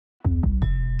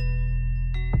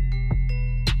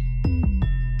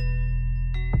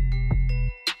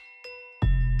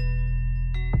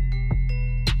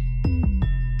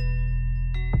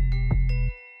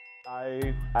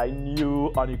I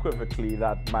knew unequivocally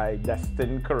that my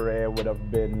destined career would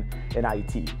have been in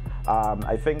IT.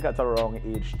 I think at around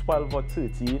age 12 or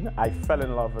 13, I fell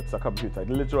in love with a computer. It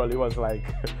literally was like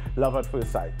love at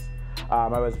first sight.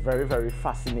 I was very, very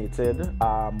fascinated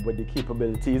with the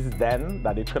capabilities then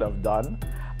that it could have done,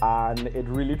 and it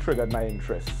really triggered my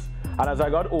interests. And as I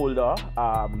got older,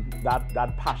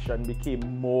 that passion became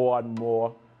more and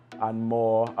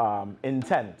more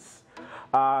intense.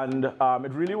 And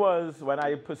it really was when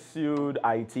I pursued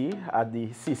IT at the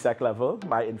CSEC level.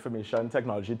 My information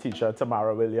technology teacher,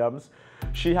 Tamara Williams,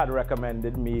 she had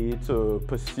recommended me to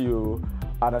pursue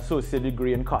an associate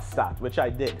degree in COSTAATT, which I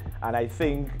did. And I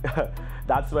think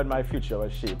that's when my future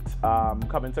was shaped.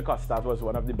 Coming to COSTAATT was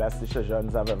one of the best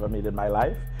decisions I've ever made in my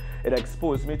life. It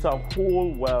exposed me to a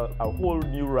whole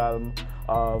new realm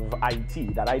of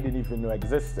IT that I didn't even know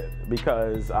existed,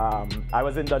 because I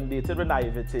was inundated with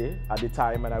naivety at the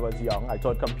time when I was young. I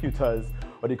thought computers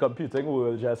or the computing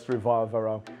world just revolved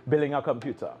around building a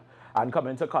computer. And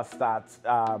coming to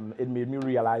COSTAATT, it made me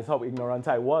realize how ignorant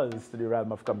I was to the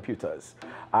realm of computers.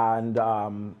 And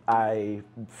I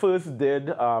first did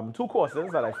 2 courses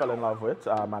that I fell in love with,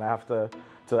 and I have to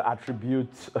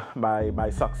attribute my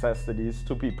success to these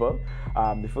 2 people.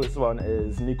 The first one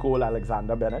is Nicole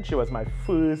Alexander Bennett. She was my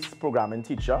first programming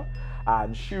teacher,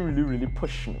 and she really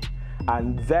pushed me.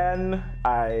 And then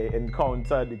I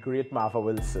encountered the great Martha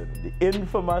Wilson, the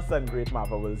infamous and great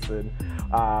Martha Wilson,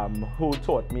 who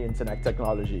taught me internet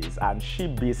technologies. And she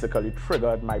basically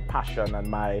triggered my passion and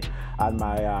my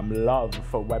love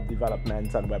for web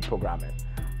development and web programming.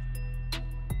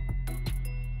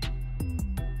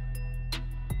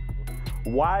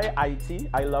 Why IT?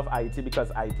 I love IT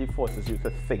because IT forces you to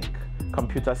think.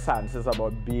 Computer science is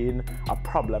about being a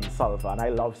problem solver, and I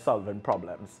love solving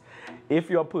problems. If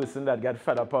you're a person that gets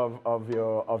fed up of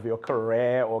your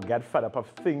career, or get fed up of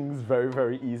things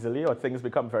very easily, or things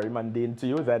become very mundane to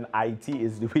you, then IT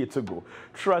is the way to go.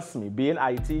 Trust me, being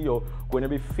IT, you're going to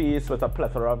be faced with a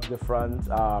plethora of different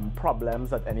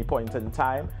problems at any point in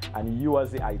time, and you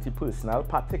as the IT personnel,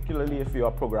 particularly if you're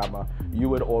a programmer, you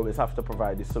would always have to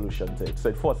provide the solution to it. So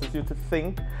it forces you to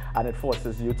think, and it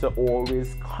forces you to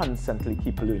always constantly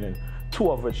keep learning,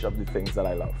 2 of which of the things that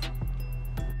I love.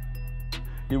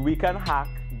 The Weekend Hack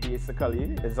basically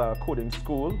is a coding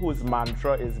school whose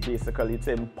mantra is basically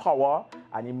to empower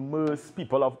and immerse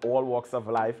people of all walks of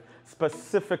life,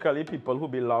 specifically people who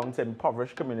belong to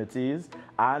impoverished communities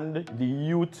and the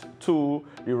youth, to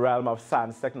the realm of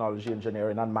science, technology,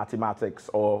 engineering, and mathematics,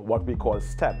 or what we call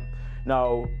STEM.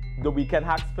 Now, the Weekend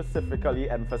Hack specifically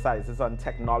emphasizes on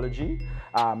technology,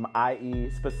 i.e.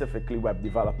 specifically web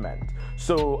development.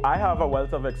 So I have a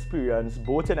wealth of experience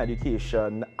both in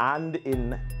education and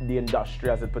in the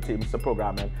industry as it pertains to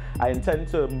programming. I intend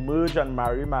to merge and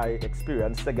marry my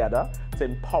experience together to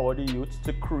empower the youth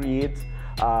to create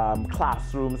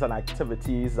classrooms and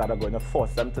activities that are going to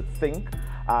force them to think.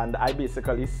 And I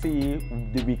basically see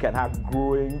the Weekend Hack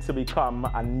growing to become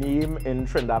a name in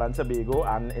Trinidad and Tobago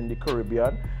and in the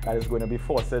Caribbean that is going to be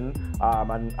forcing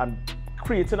and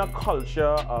creating a culture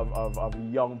of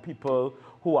young people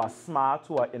who are smart,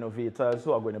 who are innovators,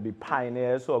 who are going to be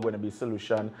pioneers, who are going to be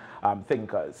solution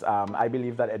thinkers. I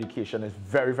believe that education is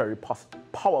very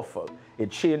powerful. It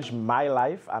changed my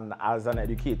life, and as an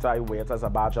educator, I wear it as a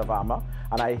badge of honor.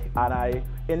 And I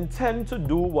intend to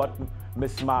do what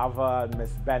Miss Marva and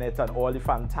Miss Bennett and all the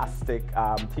fantastic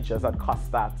teachers at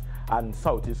COSTAATT and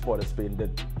Southeast Port of Spain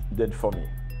did for me.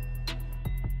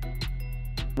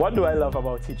 What do I love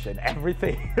about teaching?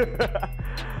 Everything.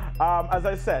 As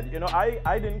I said, you know,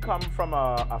 I didn't come from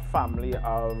a family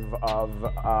of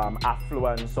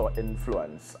affluence or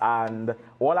influence, and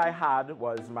all I had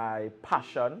was my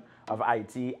passion of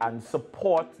IT and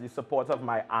the support of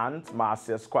my aunt,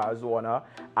 Marcia Squires Warner,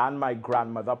 and my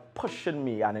grandmother pushing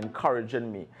me and encouraging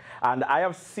me. And I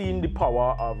have seen the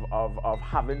power of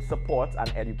having support and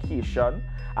education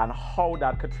and how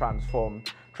that could transform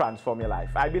your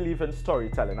life. I believe in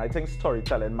storytelling. I think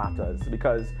storytelling matters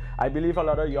because I believe a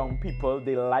lot of young people,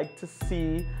 they like to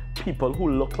see people who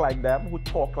look like them, who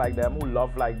talk like them, who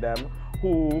love like them,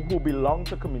 who belong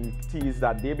to communities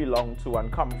that they belong to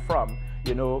and come from,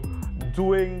 you know,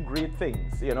 doing great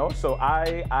things, you know. So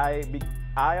I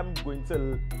am going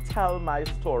to tell my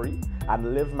story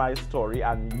and live my story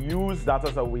and use that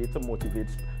as a way to motivate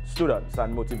students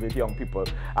and motivate young people.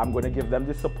 I'm going to give them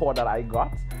the support that I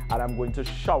got, and I'm going to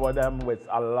shower them with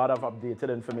a lot of updated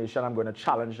information. I'm going to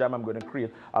challenge them. I'm going to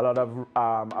create a lot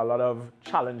of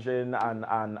challenging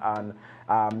and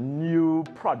new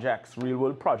projects, real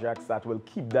world projects that will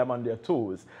keep them on their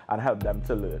toes and help them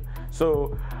to learn.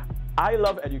 So I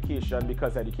love education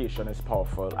because education is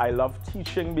powerful. I love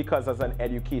teaching because as an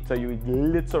educator, you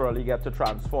literally get to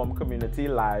transform community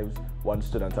lives one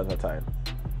student at a time.